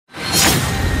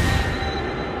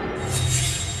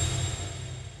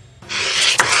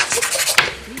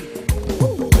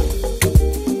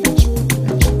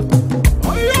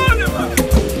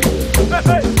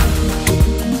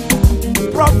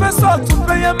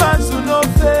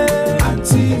Mazunofe,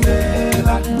 Auntie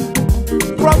Mela.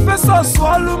 Professor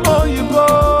Swallow Yibo,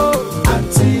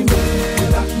 Auntie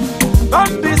Mela.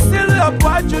 Bambi still your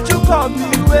boy Juju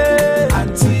Kobiwe,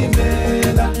 Auntie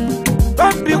Mela.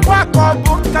 Bambi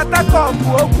Wakobu,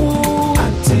 Katakobu,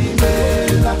 Auntie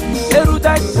Mela.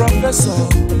 Erudite Professor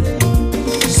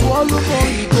Swallow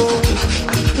Yibo,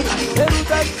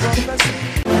 Erudite Professor.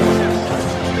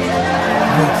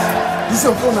 This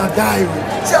your phone a die.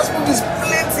 See us put this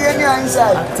plenty anyhow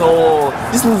inside. At all.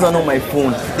 These movies are not my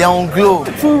phone. They are on Glow.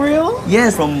 For real?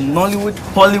 Yes, from Nollywood,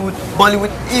 Hollywood,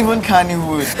 Bollywood, even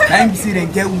Kannywood. Time see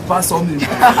them get one pass on me.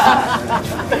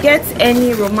 Get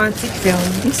any romantic film.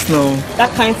 It's no.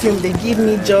 That kind of film, they give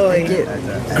me joy.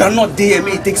 Granot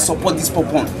DMA take support this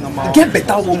popon. You get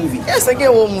better war movie. Yes, I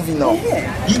get one movie now.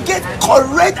 Yeah. You get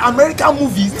correct American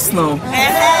movies. It's no.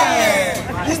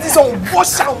 This one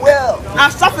wash and well.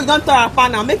 Our stuff is going to our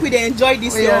pan now. Make we enjoy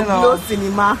this Glow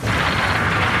cinema.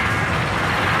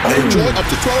 Enjoy up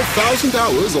to 12,000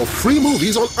 hours of free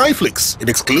movies on iFlix in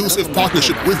exclusive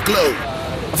partnership with Glow.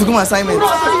 I forgot my assignment.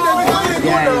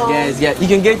 Yeah. You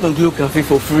can get it on Glow Cafe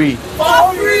for free.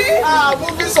 For free?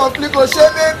 Movies on Flick or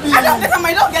baby.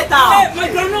 I don't get out. Hey, my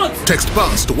granite. Text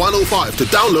PASS to 105 to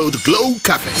download Glow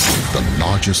Cafe. The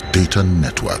largest data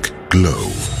network.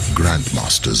 Glow.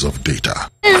 Grandmasters of data.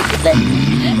 Don't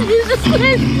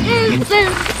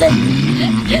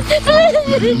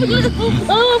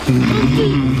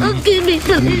kill me,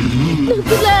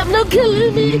 please. I'm not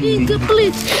killing me,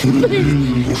 please.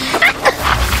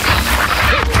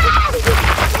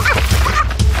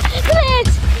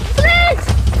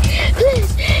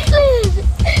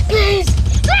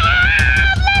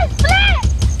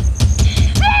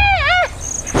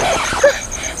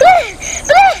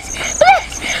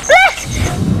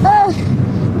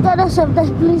 Get us up that,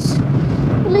 please.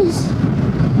 Please.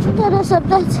 Get us up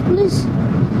that, please.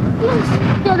 Please.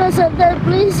 Get us up that,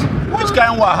 please. Which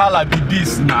kind of wahala be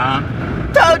this now?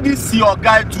 Tell this your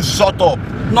guy to shut up.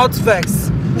 Not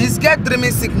vex. He's get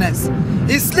dreaming sickness.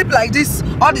 He sleep like this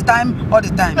all the time.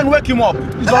 And wake him up.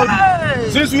 Hey.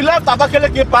 Since we left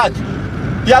Abakaleke Park,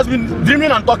 he has been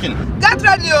dreaming and talking. Get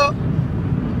ready, oh.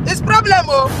 It's problem,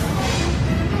 oh.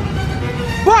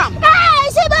 Boam! Hey,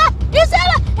 Isaba!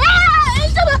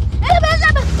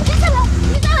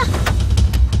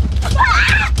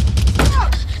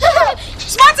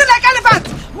 Smarting like elephant!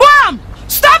 Boam!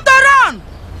 Stop the run!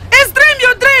 It's dream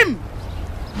you dream!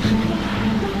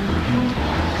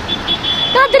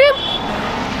 Not dream!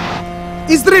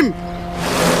 It's dream!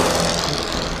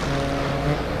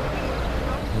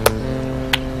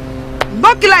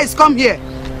 No killer is come here!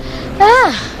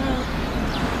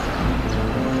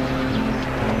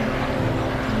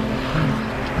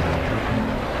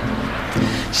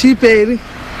 She Peru.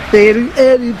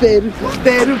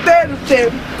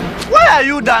 Why are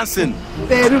you dancing?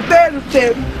 Peru.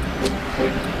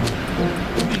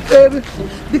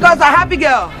 Because a happy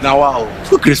girl. Now wow,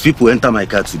 who crazy people enter my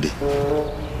car today?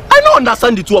 I don't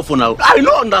understand the two of you now.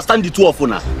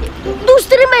 Those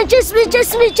three men chase me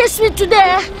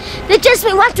today. They chase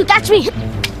me, want to catch me.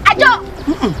 I jump.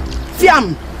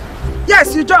 Fiam.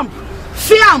 Yes, you jump.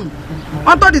 Fiam.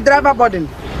 Onto the driver button.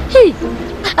 Hey.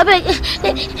 I beg,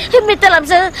 let me tell him,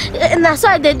 sir, and that's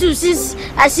why they do since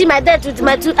I see my dad with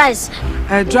my two eyes.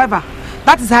 Driver,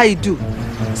 that is how you do.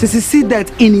 Since you see that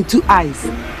in 2 eyes.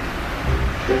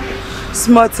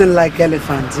 Smarting like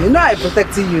elephant. You know I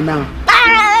protecting you now.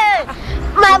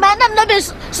 My name not be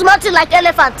smarting like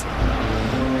elephant.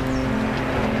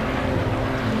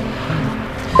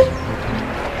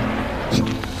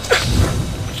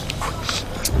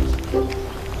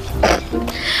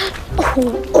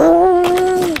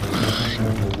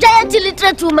 Giant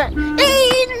illiterate woman.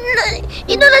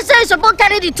 You know the say suppose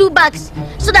carry the 2 bags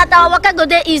so that our worker go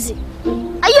there easy.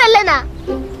 Are you a learner?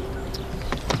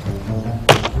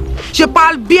 Je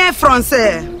parle bien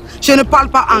français. Je ne parle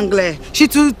pas anglais. Si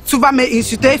tu vas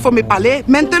m'insulter, il faut me parler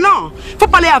maintenant. Faut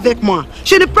parler avec moi.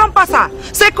 Je ne prends pas ça.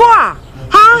 C'est quoi?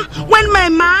 Huh? When my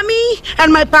mommy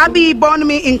and my papi born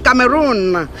me in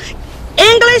Cameroon,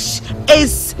 English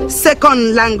is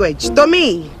second language to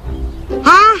me.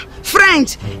 Huh?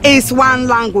 French is 1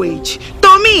 language.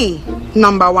 To me,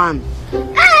 number 1.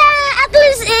 At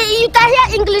least you can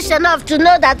hear English enough to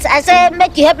know that I say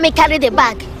make you help me carry the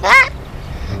bag. Huh?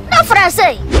 No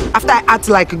Francais. After I act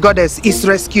like a goddess, is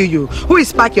rescue you. Who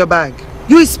is pack your bag?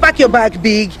 You is pack your bag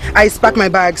big, I is pack my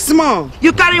bag small.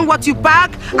 You carrying what you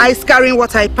pack, I is carrying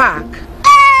what I pack.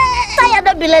 Tired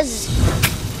of be lazy.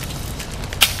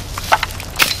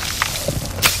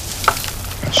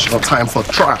 It's no time for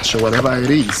trash or whatever it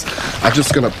is. I'm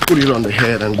just gonna put it on the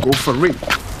head and go for it.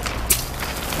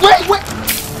 Wait.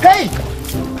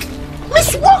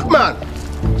 woman!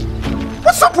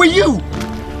 What's up with you?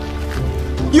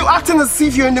 You acting as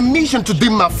if you're in a mission to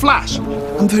dim my flash.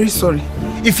 I'm very sorry.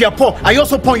 If you're poor, are you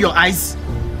also poor in your eyes?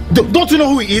 Don't you know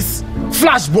who he is?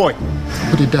 Flash boy.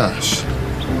 What did Dash?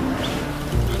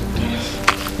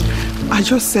 I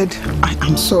just said I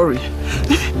am sorry.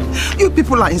 You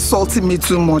people are insulting me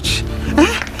too much.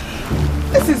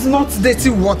 This is not dirty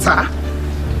water.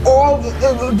 Or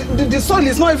the soil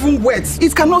is not even wet.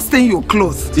 It cannot stain your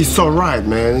clothes. It's alright,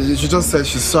 man. She just said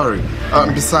she's sorry.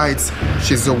 Besides,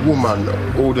 she's a woman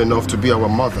old enough to be our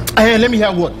mother. Hey, let me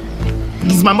hear what?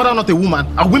 Is my mother not a woman?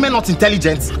 Are women not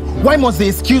intelligent? Why must the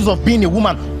excuse of being a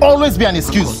woman always be an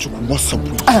excuse? What's up?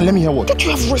 Let me hear what? Don't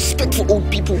you have respect for old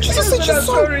people? She just said she's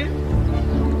sorry.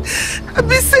 I've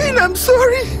been saying I'm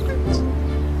sorry.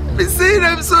 I've been saying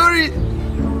I'm sorry.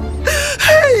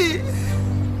 Hey!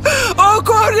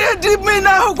 Okorie did me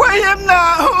now. Why am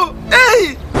now?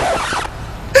 Hey!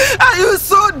 Are you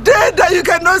so dead that you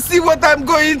cannot see what I'm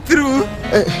going through?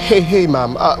 Hey,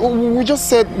 ma'am. We just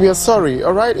said we are sorry,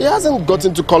 alright? He hasn't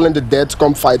gotten to calling the dead to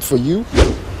come fight for you.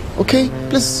 Okay?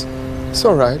 Please. It's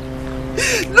alright.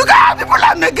 Look at how people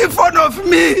are making fun of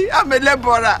me. I'm a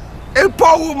laborer. A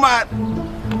poor woman.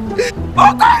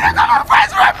 Okorie, come and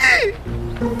fight for me!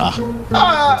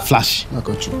 Flash. I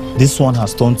got you. This one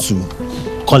has turned to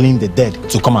calling the dead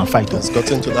to come and fight us. Got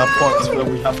into that point where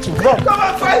we have to run. Come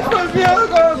and fight for me!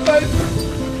 Come and fight.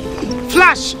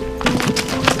 Flash!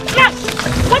 Flash!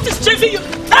 What is chasing you?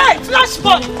 Hey, Flash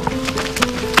boy!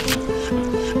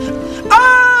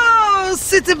 Oh,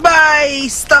 city boy,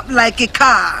 stop like a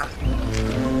car.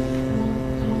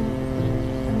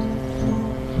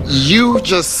 You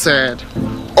just said,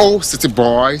 oh, city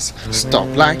boys, stop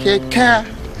like a car.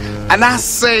 And I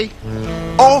say,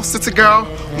 oh, city girl,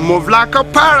 move like a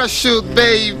parachute,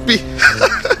 baby.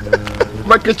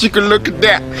 Look at you can look at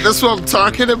that. That's what I'm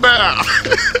talking about.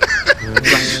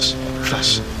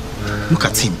 Flash, look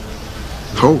at him.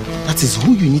 Oh, that is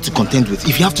who you need to contend with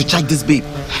if you have to check this babe.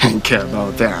 I don't care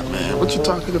about that, man. What you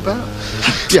talking about?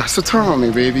 Yeah, so tell me,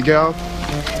 baby girl.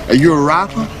 Are you a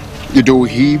rapper? You do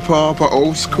hip-hop or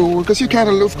old school? Because you kind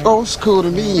of look old school to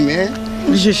me, man.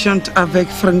 Je chante avec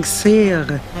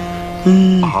français.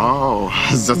 Oh,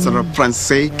 that's a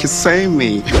français que c'est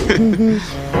me.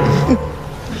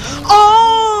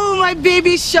 Oh, my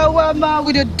baby shawarma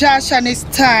with a dash and a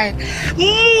style.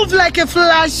 Move like a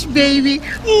flash, baby.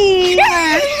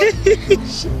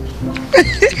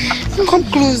 Come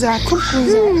closer, come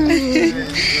closer.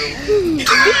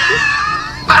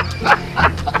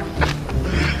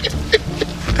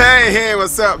 Hey,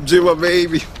 what's up, Jibba,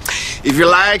 baby? If you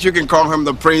like, you can call him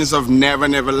the Prince of Never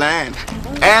Never Land.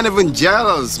 And even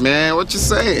jealous, man. What you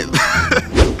saying?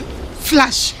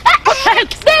 Flash. Hey,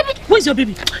 baby! Where's your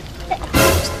baby?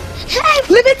 Hey,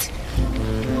 leave it.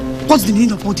 What's the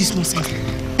meaning of all this nonsense?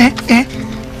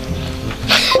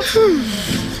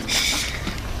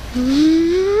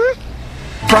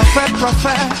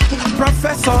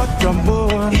 Professor JohnBull.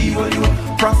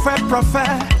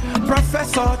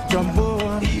 Professor JohnBull.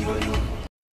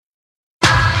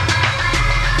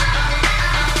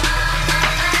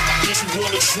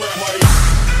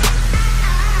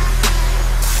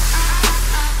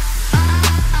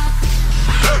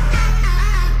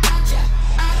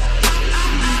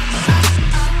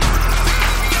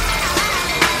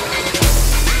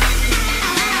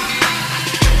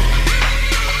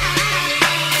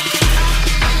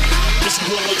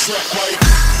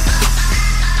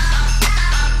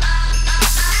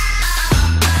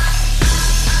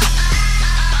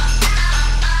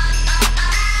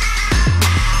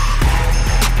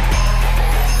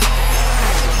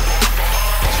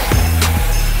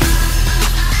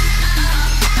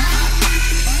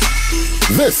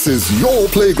 This is your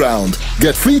playground.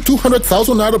 Get free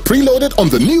 200,000 Naira preloaded on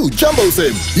the new Jumbo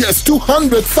SIM. Yes,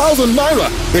 200,000 Naira.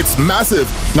 It's massive.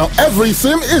 Now every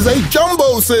SIM is a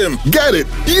Jumbo SIM. Get it,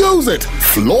 use it,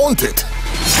 flaunt it.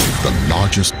 The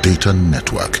largest data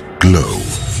network, Glow,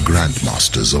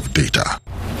 grandmasters of data.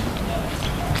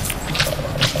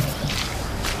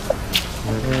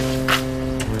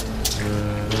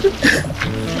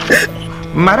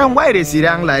 Madam, why they sit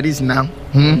down like this now?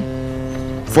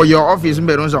 For your office,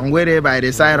 somewhere by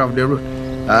the side of the road.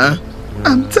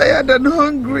 I'm tired and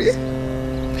hungry.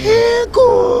 Hey,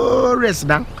 go rest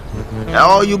now.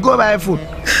 Or you go buy food.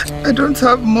 I don't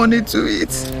have money to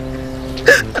eat.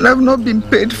 And I've not been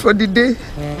paid for the day.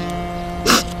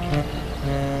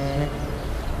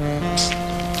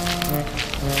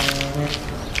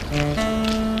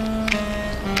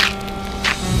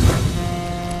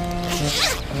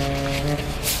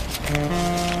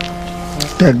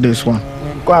 Take this one.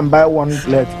 Go and buy one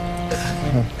plate.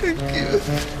 Thank you.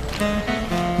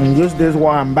 Use this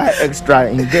one, buy extra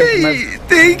engagement. Hey,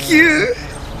 thank you.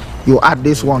 You add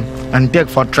this one and take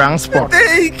for transport.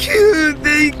 Thank you.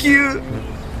 Thank you.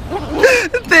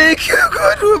 Thank you.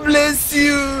 God will bless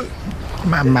you.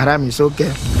 Madam, it's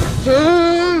okay.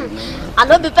 I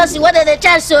don't be person what the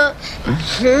chance, so.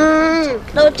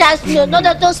 No chance, no,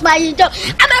 don't smile.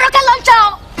 American lunch.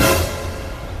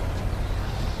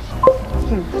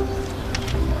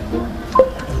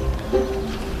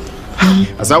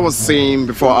 As I was saying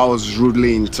before, I was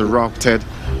rudely interrupted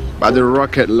by the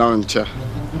rocket launcher.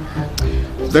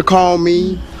 They call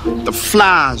me the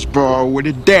flashball with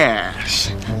a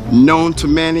dash, known to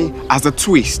many as a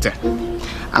twister,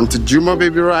 and to Juma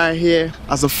baby right here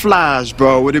as a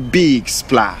flashball with a big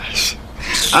splash,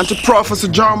 and to Professor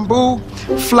JohnBull,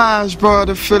 flashball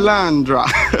the philandra.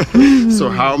 So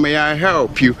how may I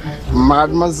help you,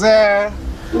 mademoiselle?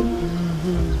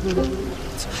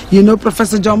 You know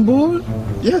Professor JohnBull?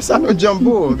 Yes, I know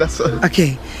JohnBull. That's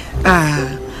okay.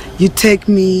 You take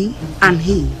me and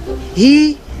he.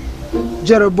 He,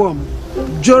 Jeroboam.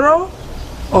 Joro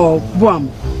or Boam?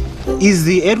 Is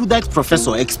the erudite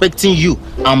professor expecting you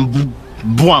and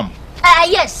Boam?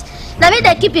 Yes. Now me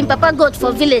they keep him Papa goat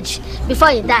for village before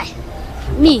he die.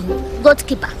 Me, goat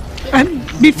keeper.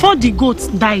 Before the goat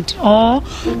died or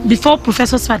before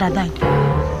Professor's father died?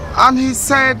 And he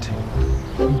said,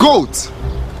 goat,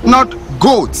 not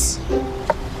goats.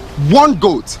 One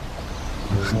goat.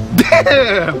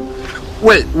 Damn!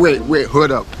 Wait,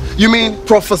 hold up. You mean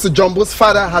Professor JohnBull's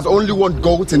father has only one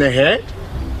goat in a head?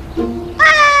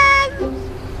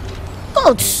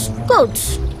 Goats.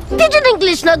 Pidgin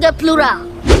English not get plural.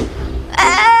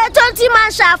 20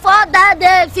 man shall fall that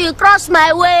day if you cross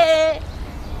my way.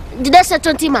 Did they say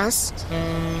 20 mans?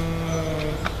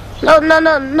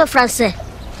 No, Francais.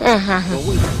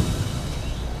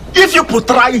 If you put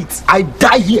try it, I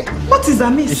die here. What is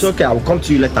amiss? It's okay, I will come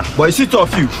to you later. But it's it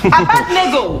of you.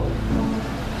 Abednego!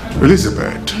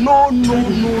 Elizabeth. No.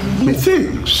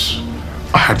 Methinks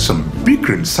I had some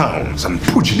bickering sounds and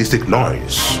pugilistic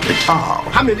noise.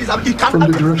 From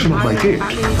the direction of my gate.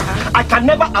 I can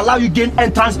never allow you gain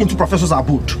entrance into Professor's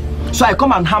abode. So I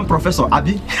come and harm Professor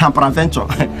Abi, harm Paraventure,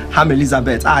 harm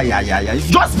Elizabeth. It's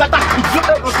just better.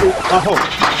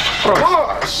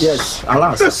 Alas! Yes,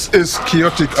 alas. This is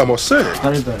chaotic, I must say.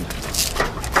 Very bad.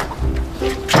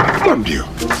 Mon Dieu,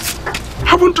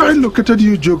 haven't I located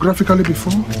you geographically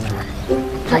before?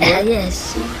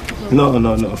 Yes. No,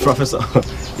 Professor.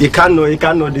 You can't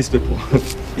know these people.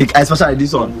 Especially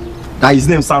this one. Now his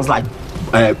name sounds like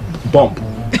Boam.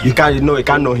 You can't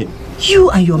know him. You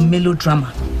and your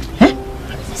melodrama.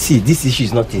 See, this issue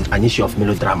is not an issue of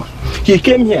melodrama. He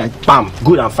came here, bam,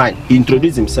 good and fine. He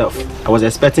introduced himself. I was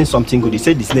expecting something good. He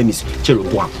said his name is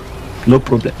Jeroboam. No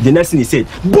problem. The next thing he said,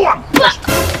 Boam!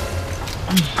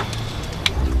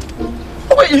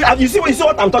 Wait, you see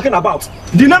what I'm talking about?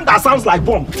 The name that sounds like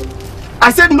Boam. I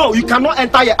said, no, you cannot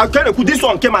enter here. This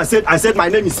one came and said my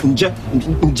name is Nje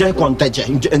Konteje.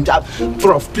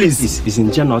 Prof, please. Is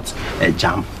Nje not a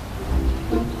jam?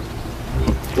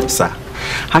 Sir,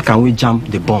 how can we jam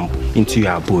the bomb into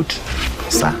your abode?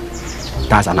 Sir,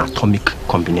 that's an atomic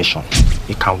combination.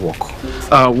 It can't work.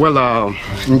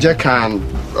 Nje can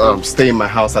stay in my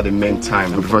house at the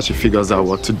meantime before she figures out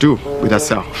what to do with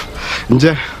herself.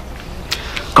 Nje,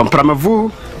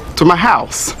 comprenez-vous to my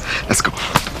house? Let's go.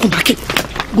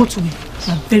 Go to me.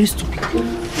 I'm very stupid.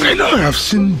 I know I have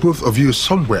seen both of you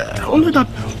somewhere, only that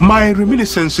my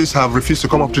reminiscences have refused to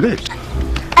come up to date.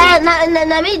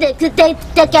 Nami, they take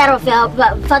care of your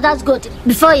father's goat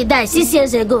before he died 6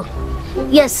 years ago.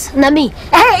 Yes, Nami.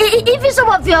 Even some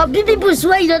of your baby books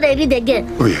where you know they read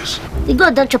again. Oh, yes. The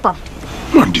goat don't chop up.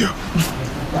 Mon Dieu.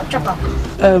 Don't chop up.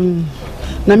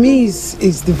 Nami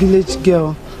is the village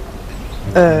girl.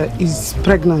 Is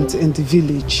pregnant in the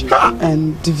village,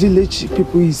 and the village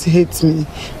people hate me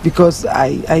because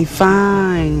I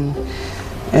fine,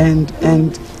 and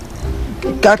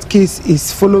that case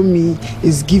is follow me,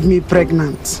 is give me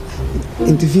pregnant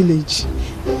in the village.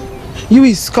 You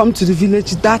is come to the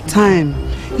village that time.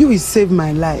 You is save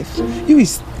my life. You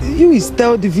is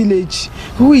tell the village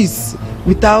who is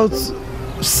without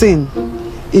sin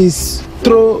is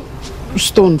throw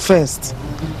stone first.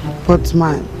 But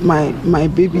my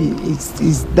baby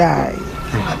is died.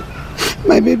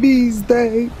 My baby is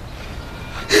died.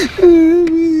 My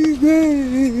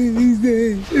baby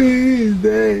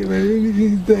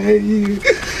is died.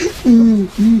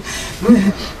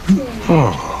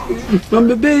 My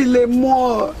baby, il est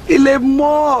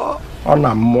mort. On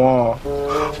a mort.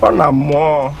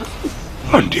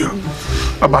 Mon Dieu.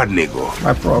 Abednego.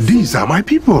 My prof. These are my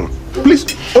people. Please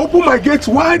open my gates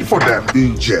wide for them.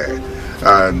 Nje.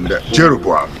 And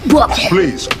Jeroboam,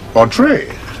 please, entree.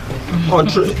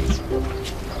 Entree.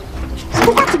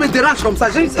 Pourquoi tu me déranges comme ça?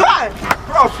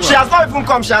 Prof, she has not even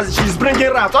come. She's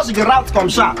bringing rat. What she the rat come,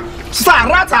 sha? Sir,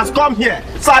 rat has come here.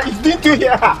 Sir, if didn't you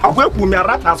hear her? A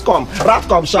rat has come. Rat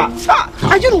come, sha.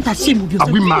 Are you not ashamed of yourself?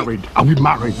 Are we married? Are we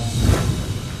married?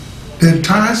 The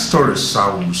entire story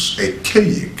sounds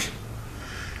archaic.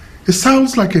 It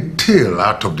sounds like a tale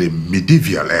out of the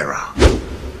medieval era.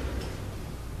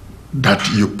 That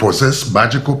you possess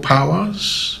magical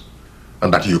powers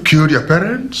and that you killed your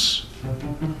parents?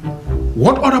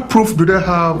 What other proof do they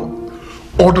have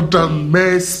other than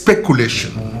mere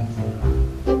speculation?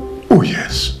 Oh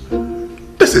yes,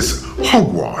 this is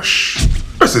hogwash.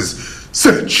 This is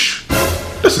sewage.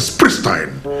 This is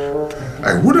pristine.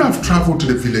 I would have traveled to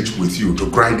the village with you to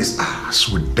grind his ass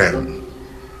with them.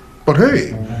 But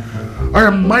hey, I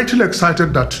am mightily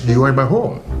excited that you are in my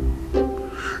home.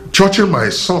 Churchill, my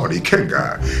son,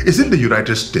 Ikenga, is in the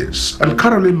United States, and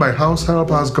Caroline, my house help,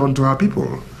 has gone to her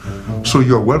people. So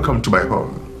you're welcome to my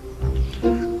home.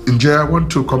 Nje, I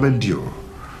want to commend you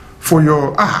for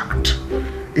your act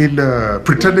in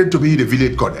pretending to be the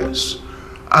village goddess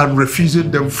and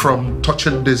refusing them from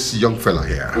touching this young fella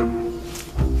here.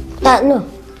 No,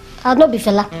 I'll not be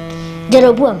fella.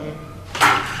 Jeroboam.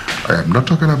 I am not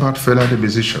talking about fella the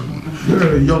musician.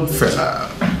 You're a young fella,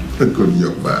 a good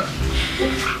young man.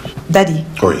 Daddy.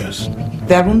 Oh yes.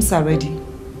 Their rooms are ready.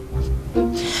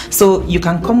 So you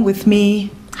can come with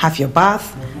me, have your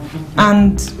bath,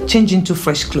 and change into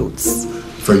fresh clothes.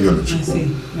 For you,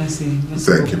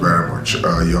 thank you very much.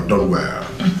 You have done well.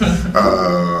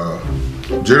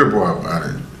 Jeroboam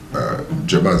and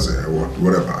Jemaze,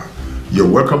 whatever, you're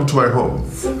welcome to my home.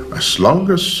 As long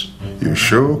as you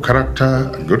show character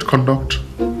and good conduct,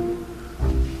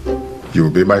 you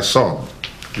will be my son.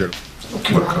 Okay.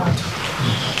 Welcome.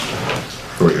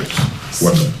 Oh yes.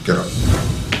 Welcome. Get up.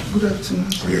 Good afternoon.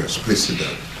 Oh, yes, please sit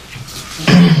down.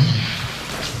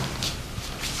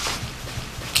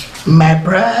 My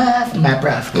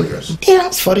brave. Oh yes.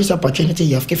 Thanks for this opportunity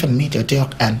you have given me to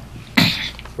talk and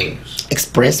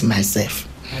express myself.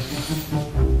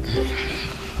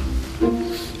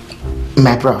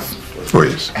 My prof. Oh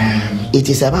yes. It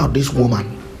is about this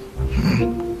woman.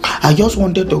 I just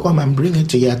wanted to come and bring it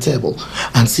to your table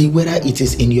and see whether it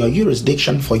is in your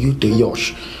jurisdiction for you to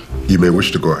yosh. You may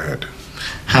wish to go ahead.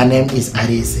 Her name is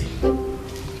Arese.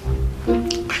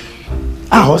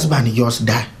 Her husband just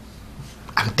died.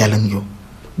 I'm telling you.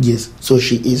 Yes, so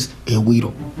she is a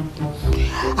widow.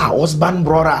 Her husband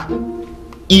brother,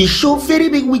 he showed very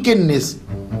big wickedness.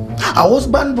 Her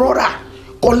husband brother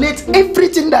collect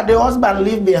everything that the husband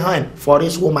leave behind for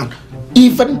this woman.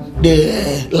 Even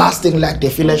the last thing like the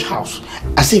village house.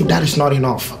 As if that is not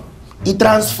enough. He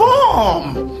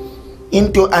transformed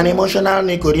into an emotional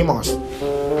Nicodemus.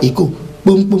 He go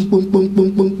boom, boom, boom, boom,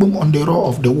 boom, boom, boom on the row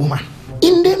of the woman.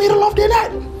 In the middle of the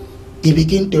night, he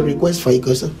began to request for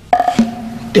Ikoso,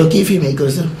 to give him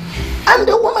Ikoso. And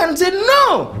the woman said,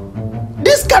 no,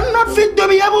 this cannot fit to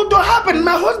be able to happen.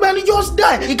 My husband just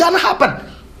died. It can't happen.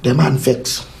 The man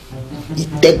fixed. He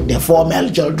take the 4 male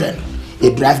children. He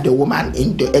drive the woman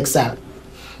into exile.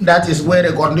 That is where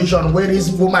the condition, where is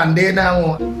woman there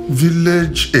now?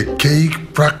 Village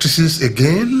archaic practices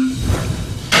again?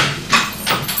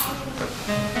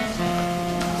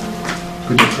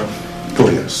 Good day, Prof. Oh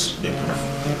yes.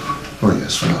 Oh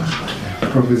yes,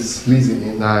 Prof. Prof is Lizzie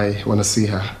and I want to see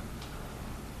her.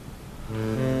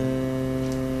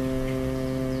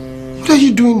 What are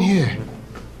you doing here?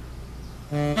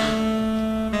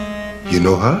 You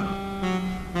know her?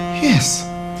 Yes.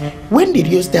 When did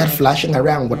you start flashing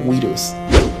around with widows?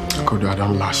 Okorie, I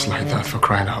don't lash like that, for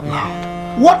crying out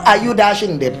loud. What are you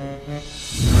dashing them?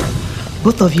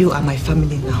 Both of you are my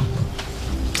family now.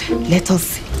 Let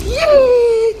us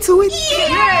yay to it.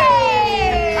 Yay!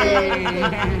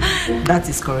 That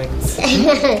is correct.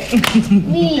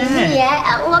 me,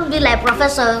 I won't be like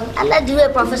Professor. I like the way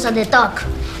Professor they talk.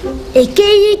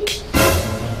 Archaic,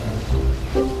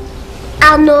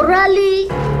 anorally,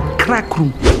 crack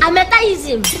room.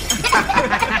 Amechaism.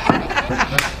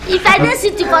 If I don't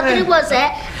sit for 3 months,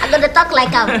 I'm gonna talk like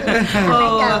him.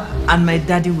 Oh, and my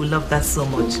daddy will love that so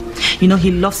much. You know,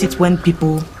 he loves it when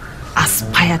people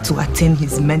aspire to attain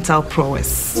his mental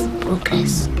prowess.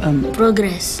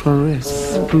 Progress.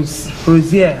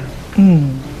 Yeah.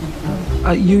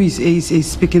 You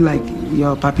is speaking like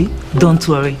your papi? Don't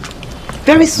worry.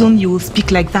 Very soon you will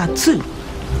speak like that too.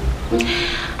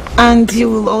 And you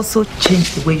will also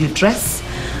change the way you dress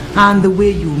and the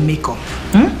way you make up.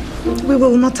 We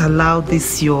will not allow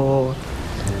this your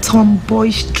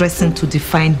tomboyish dressing to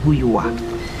define who you are.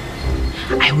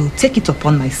 I will take it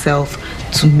upon myself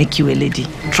to make you a lady.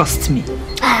 Trust me.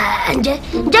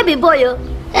 Jabi boy,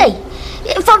 hey,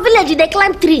 for village they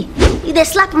climb tree. They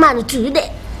slap man too. They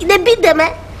beat them,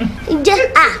 eh?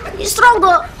 It's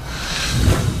stronger.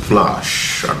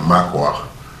 Flash and Makwa,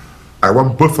 I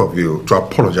want both of you to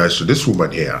apologize to this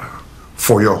woman here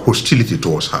for your hostility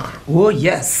towards her. Oh,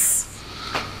 yes.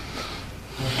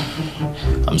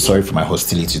 I'm sorry for my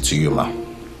hostility to you, ma.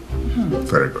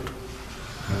 Very good.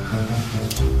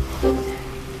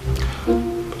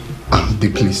 I'm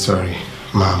deeply sorry,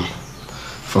 ma'am,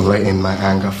 for letting my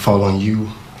anger fall on you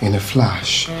in a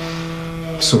flash.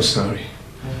 So sorry.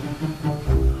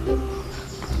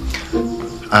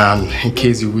 And in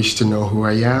case you wish to know who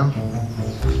I am,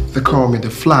 they call me the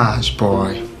Flash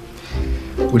Boy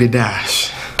with a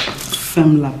dash.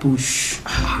 Femme la bouche.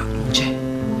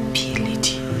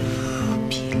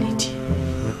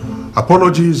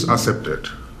 Apologies accepted.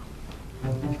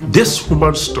 This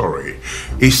woman's story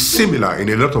is similar in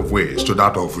a lot of ways to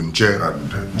that of Nje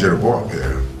and Jeroboam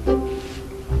here.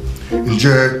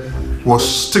 Nje was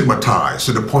stigmatized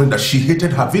to the point that she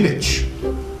hated her village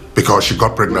because she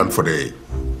got pregnant for the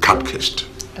catechist.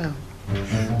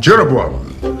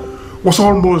 Jeroboam was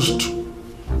almost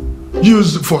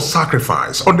used for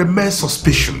sacrifice on the mere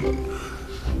suspicion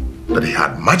that he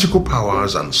had magical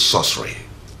powers and sorcery.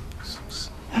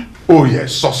 Oh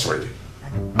yes, sorcery.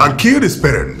 And killed his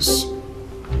parents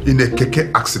in a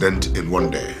keke accident in one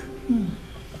day.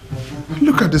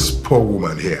 Look at this poor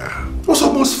woman here. Was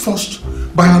almost forced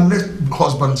by her late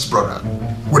husband's brother.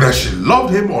 Whether she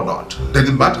loved him or not,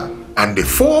 didn't matter. And the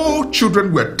 4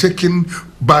 children were taken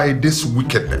by this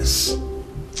wickedness.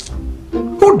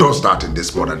 Who does that in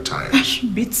this modern times?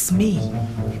 Beats me.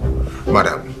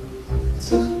 Madam,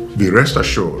 be rest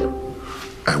assured,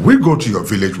 I will go to your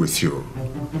village with you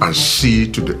and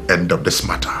see to the end of this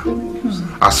matter.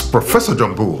 As Professor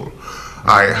JohnBull,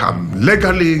 I am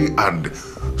legally and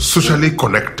socially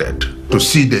connected to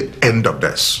see the end of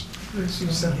this. Bless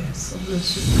you, sir. Yes,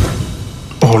 bless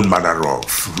you. All manner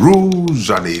of rules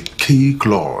and a key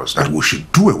clause that we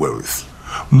should do away with.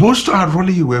 Most are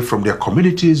running away from their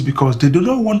communities because they do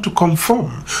not want to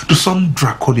conform to some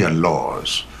draconian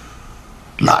laws.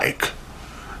 Like,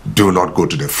 do not go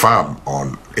to the farm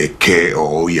on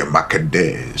a.k.a. market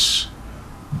days.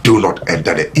 Do not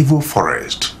enter the evil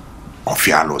forest of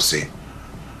Yalose.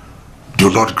 Do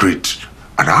not greet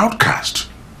an outcast.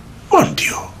 Mon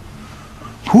Dieu,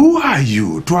 who are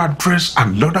you to address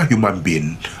another human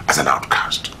being as an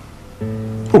outcast?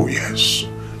 Oh yes,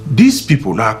 these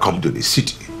people now come to the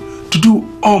city to do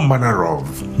all manner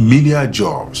of menial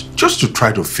jobs just to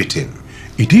try to fit in.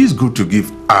 It is good to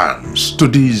give alms to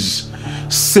these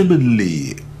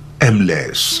seemingly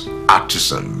aimless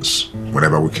artisans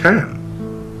whenever we can.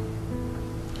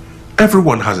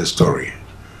 Everyone has a story,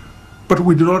 but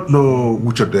we do not know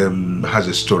which of them has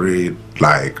a story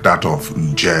like that of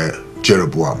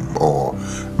Jeroboam or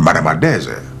Madame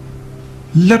Adeze.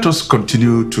 Let us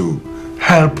continue to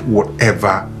help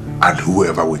whatever and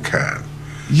whoever we can.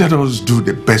 Let us do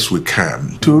the best we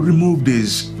can to remove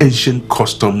these ancient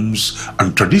customs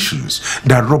and traditions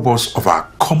that rob us of our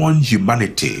common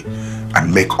humanity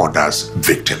and make others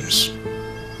victims.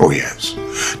 Oh yes.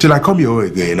 Till I come your way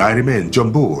again, I remain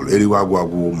JohnBull,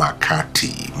 Eriwagwagu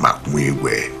Makati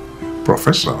Makwewe.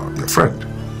 Professor, your friend.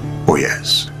 Oh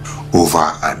yes.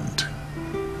 Over and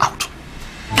out.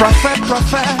 Professor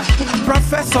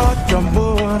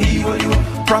JohnBull.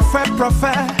 Professor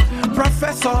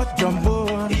JohnBull.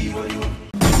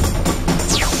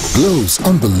 Glow's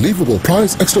unbelievable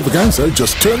prize extravaganza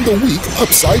just turned the week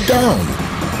upside down.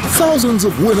 Thousands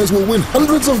of winners will win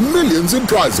hundreds of millions in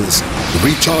prizes.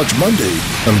 Recharge Monday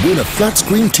and win a flat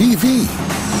screen TV.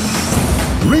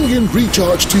 Ring in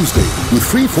Recharge Tuesday with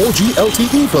free 4G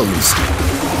LTE phones.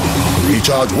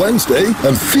 Recharge Wednesday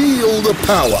and feel the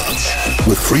power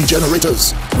with free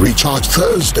generators. Recharge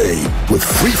Thursday with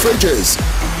free fridges.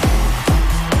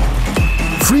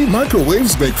 Free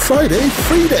microwaves make Friday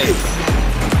free day.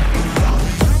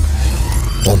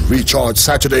 On Recharge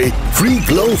Saturday, free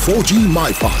Glow 4G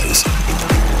MiFis.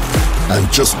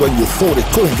 And just when you thought it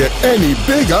couldn't get any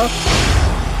bigger,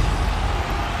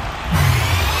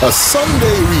 a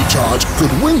Sunday recharge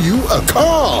could win you a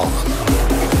car.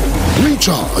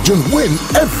 Recharge and win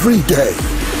every day.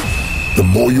 The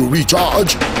more you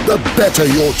recharge, the better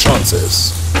your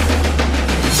chances.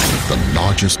 The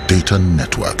largest data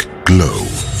network, Glow,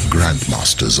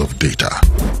 Grandmasters of Data.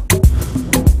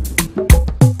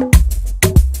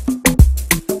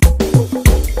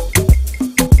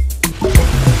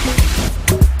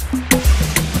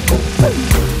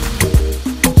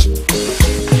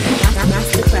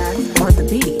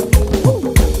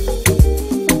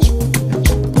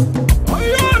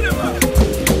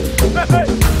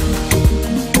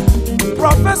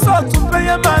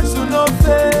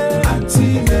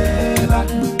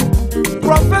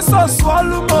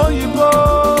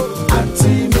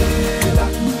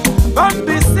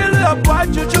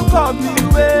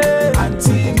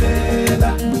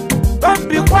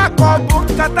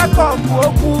 Wakobu katakobu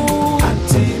oku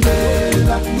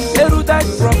Antimela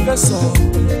Erudite professor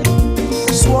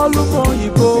Swallow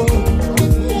moyibo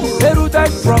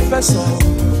Erudite professor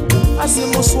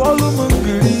Asimo swallow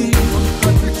mungiri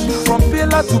From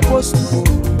pillar to post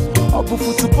Obu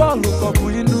football Obu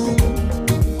inu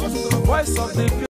Voice of the